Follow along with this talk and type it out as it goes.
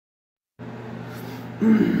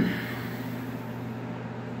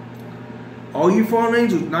All you fallen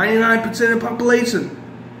angels, 99% of the population,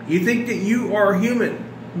 you think that you are human.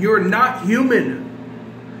 You're not human.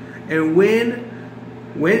 And when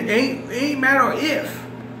ain't matter if.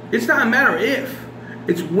 It's not a matter if.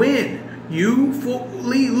 It's when you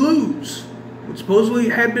fully lose. What supposedly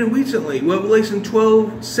had been recently. Revelation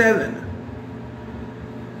 12:7.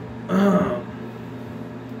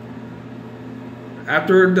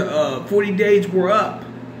 After the 40 days were up,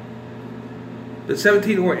 the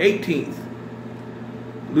 17th or 18th,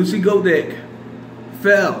 Lucy Golddick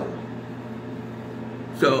fell.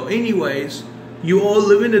 So anyways, you all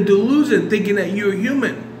live in a delusion thinking that you're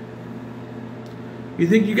human. You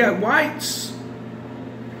think you got rights.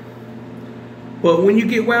 But when you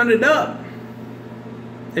get rounded up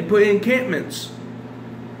and put in encampments,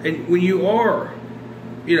 and when you are,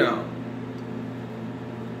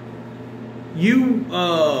 you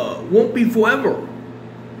won't be forever.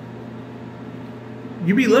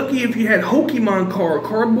 You'd be lucky if you had Pokemon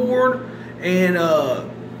cardboard and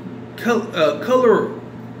color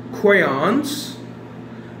crayons.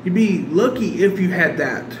 You'd be lucky if you had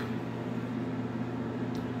that.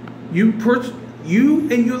 You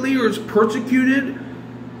and your leaders persecuted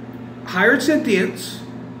higher sentience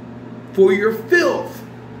for your filth,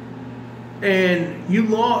 and you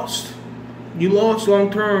lost. You lost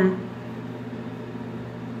long-term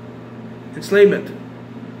enslavement.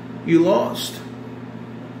 You lost.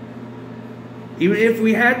 Even if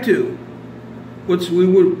we had to, which we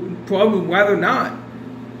would probably rather not,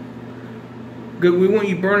 because we want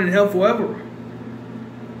you burning in hell forever.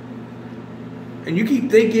 And you keep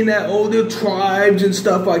thinking that, oh, they're tribes and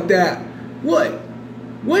stuff like that. What?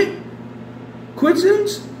 What?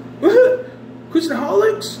 Christians?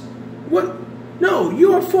 Christianholics? What? No,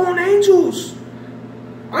 you are fallen angels.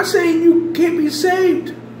 I'm saying you can't be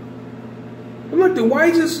saved. I'm like the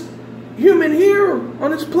wisest human here on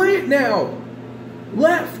this planet now.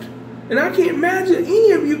 Left. And I can't imagine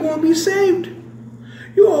any of you going to be saved.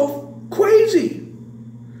 You're all crazy.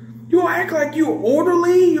 You all act like you're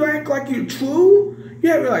orderly. You act like you're true. You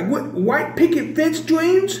have like white picket fence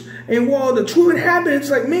dreams. And while the true inhabitants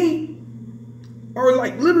like me are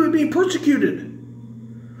like literally being persecuted.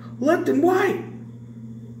 Left and right.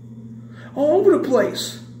 All over the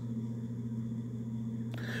place.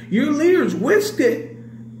 Your leaders whisked it.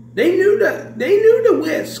 They knew the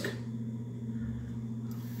whisk.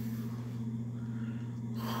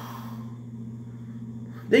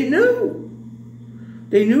 They knew.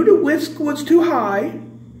 They knew the whisk was too high.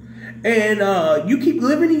 And you keep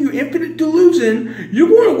living in your infinite delusion. You're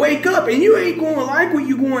going to wake up and you ain't going to like what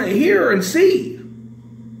you're going to hear and see.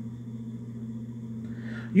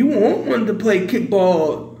 You won't want to play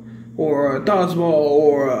kickball or dodgeball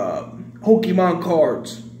or Pokemon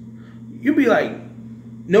cards. You'll be like,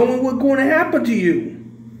 knowing what's going to happen to you.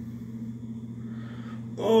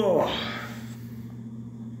 Oh.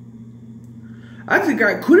 I just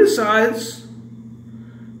got criticized,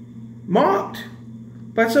 mocked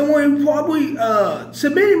by someone who probably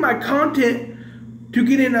submitted my content to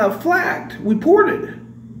getting flagged, reported.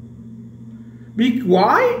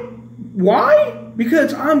 Why? Why?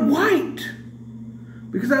 Because I'm white.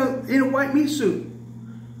 Because I'm in a white meat suit.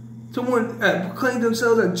 Someone proclaimed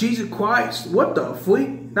themselves as Jesus Christ. What the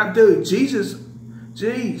freak? Not really Jesus.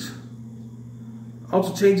 Jeez.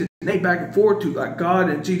 Also changed the name back and forth to like God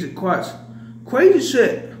and Jesus Christ. Crazy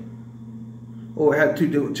shit. Or it had two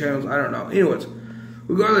different channels. I don't know. Anyways,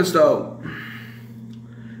 regardless though,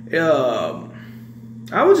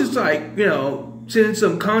 I was just like, sending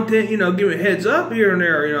some content, giving heads up here and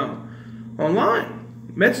there, online,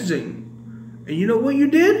 messaging. And you know what you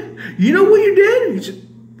did? You know what you did? You just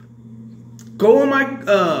go on my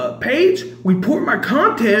page, report my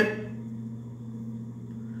content,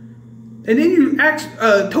 and then you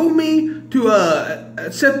told me to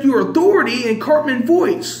accept your authority in Cartman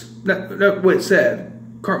voice. That's what it said,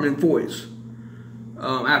 Cartman voice.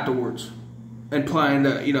 Afterwards, implying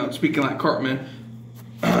that speaking like Cartman,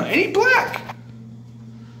 and he black.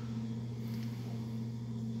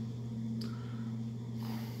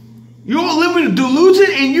 You are living in a delusion,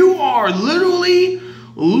 and you are literally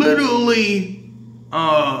going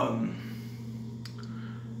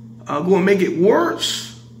to make it worse.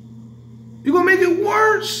 You're going to make it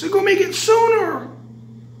worse. You're going to make it sooner.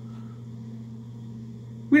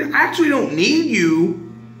 We actually don't need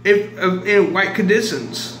you if in white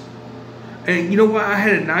conditions. And you know what? I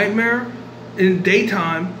had a nightmare in the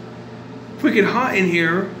daytime. Freaking hot in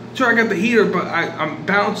here. Sure, I got the heater, but I'm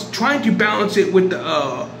trying to balance it with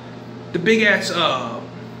the big ass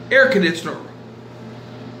air conditioner.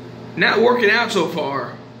 Not working out so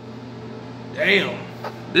far. Damn.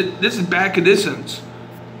 This is bad conditions.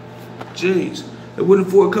 Jeez. It wouldn't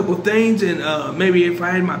for a couple things, and maybe if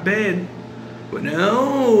I had my bed. But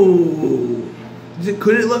no. It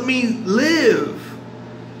couldn't let me live.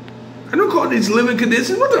 I don't call these living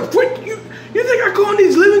conditions. What the frick? You think I call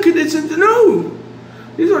these living conditions? No.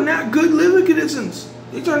 These are not good living conditions.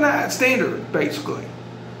 These are not standard, basically.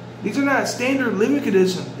 These are not standard living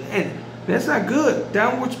conditions. And that's not good.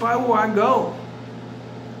 Downward spiral I go.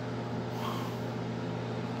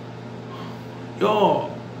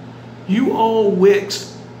 Y'all, you all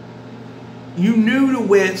whisked. You knew the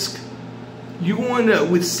whisk. You want to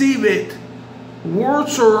receive it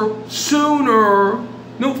worse or sooner.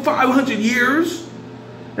 No 500 years.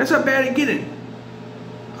 That's how bad it's getting.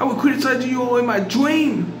 I would criticize you all in my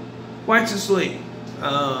dream. Righteously.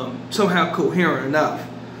 Somehow coherent enough.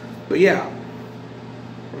 But yeah.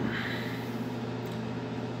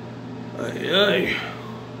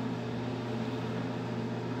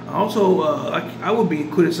 Also, I would be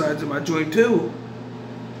criticized in my dream too.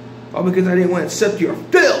 All because I didn't want to accept your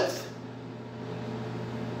filth.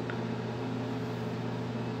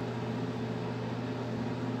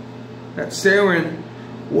 That Saren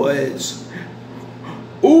was,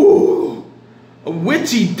 ooh, a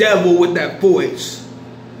witchy devil with that voice.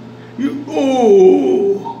 You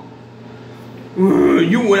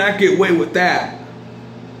would not get away with that.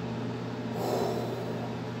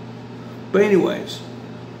 But anyways,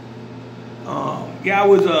 yeah, I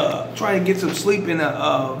was trying to get some sleep in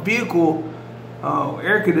a vehicle,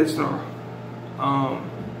 air conditioner,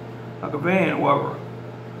 like a van or whatever.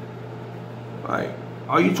 Like,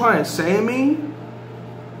 are you trying to say to me?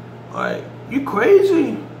 Like, you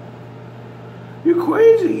crazy? You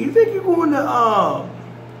crazy? You think you're going to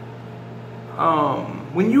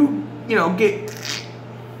when you get,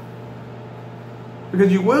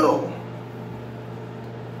 because you will.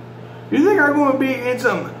 You think I'm going to be in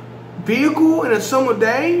some vehicle in a summer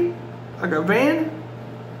day, like a van,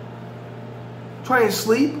 trying to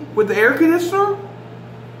sleep with the air conditioner?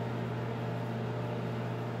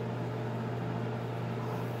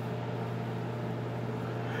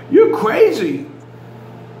 You're crazy.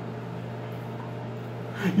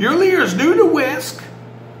 Your leaders do the whisk,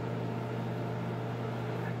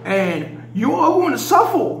 and you are going to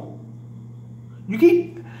suffer. You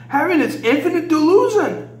keep having this infinite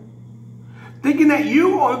delusion, thinking that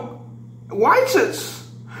you are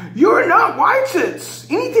righteous. You're not righteous.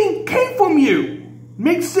 Anything came from you.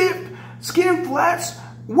 Mix it, skin flats,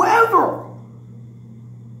 whatever.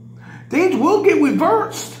 Things will get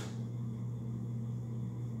reversed.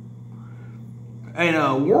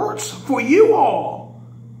 And works for you all.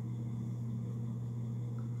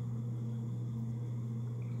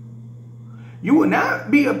 You will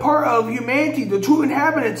not be a part of humanity, the true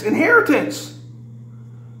inhabitants' inheritance.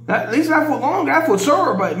 Not, at least not for long, not for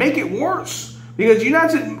sure, but make it worse. Because you're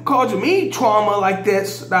not causing me trauma like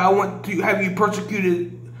this, that I want to have you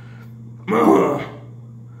persecuted,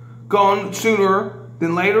 gone sooner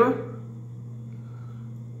than later.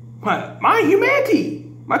 My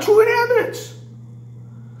humanity, my true inhabitants,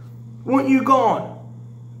 want you gone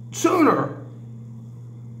sooner.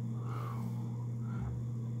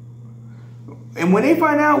 And when they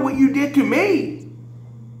find out what you did to me,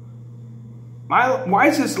 my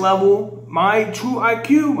wisest level, my true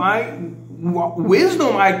IQ, my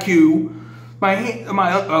wisdom IQ,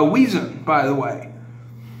 my reason, by the way,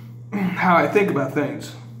 how I think about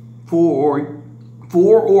things, for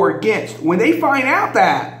or against. When they find out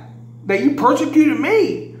that you persecuted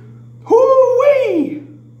me, hoo-wee,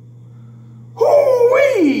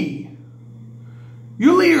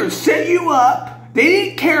 your leaders set you up. They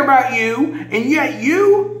didn't care about you, and yet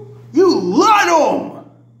you lied them.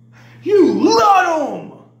 You lied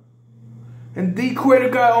them. And the Creator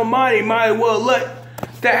God Almighty might well let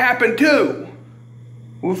that happen too.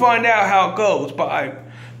 We'll find out how it goes, but I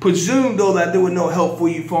presume though that there was no help for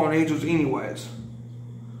you fallen angels anyways.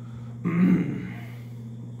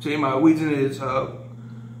 See, my reason is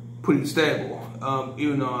pretty stable,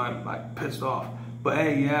 even though I'm like pissed off. But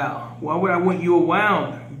hey, yeah, why would I want you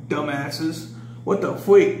around, you dumbasses? What the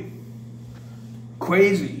freak?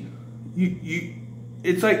 Crazy.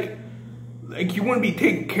 It's like you want to be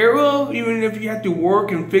taken care of, even if you have to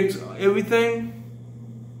work and fix everything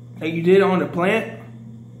that you did on the plant.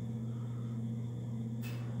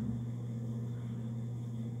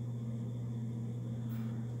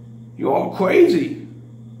 You're all crazy.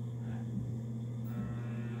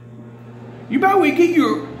 You better get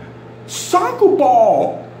your soccer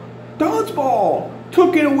ball, dodgeball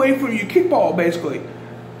taken away from you, kickball basically.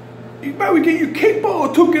 You better get your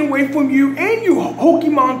kickball taken away from you and your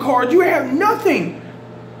Pokemon cards. You have nothing.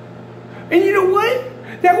 And you know what?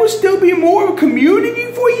 that would still be more of a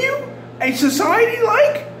community for you, a society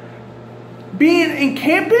like being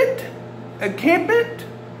encampment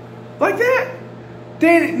like that.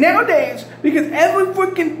 Then nowadays, because every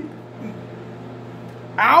freaking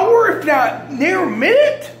hour, if not near a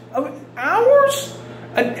minute of hours,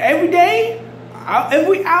 every day,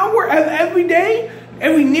 every hour of every day,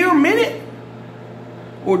 every near minute,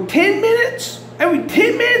 or 10 minutes, every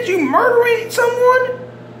 10 minutes you murdering someone.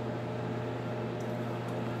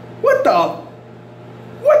 What the?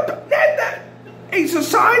 That a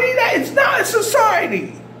society? That is not a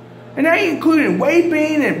society. And that ain't including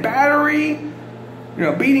raping and battery,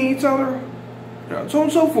 beating each other, so on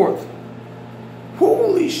and so forth.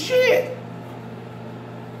 Holy shit.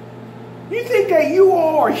 You think that you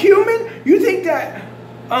are human? You think that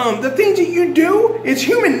the things that you do is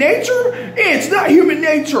human nature? It's not human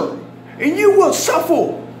nature. And you will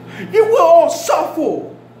suffer. You will all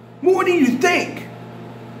suffer more than you think.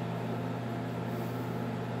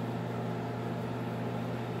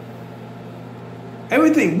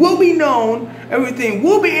 Everything will be known. Everything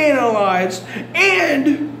will be analyzed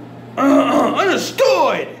and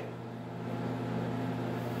understood.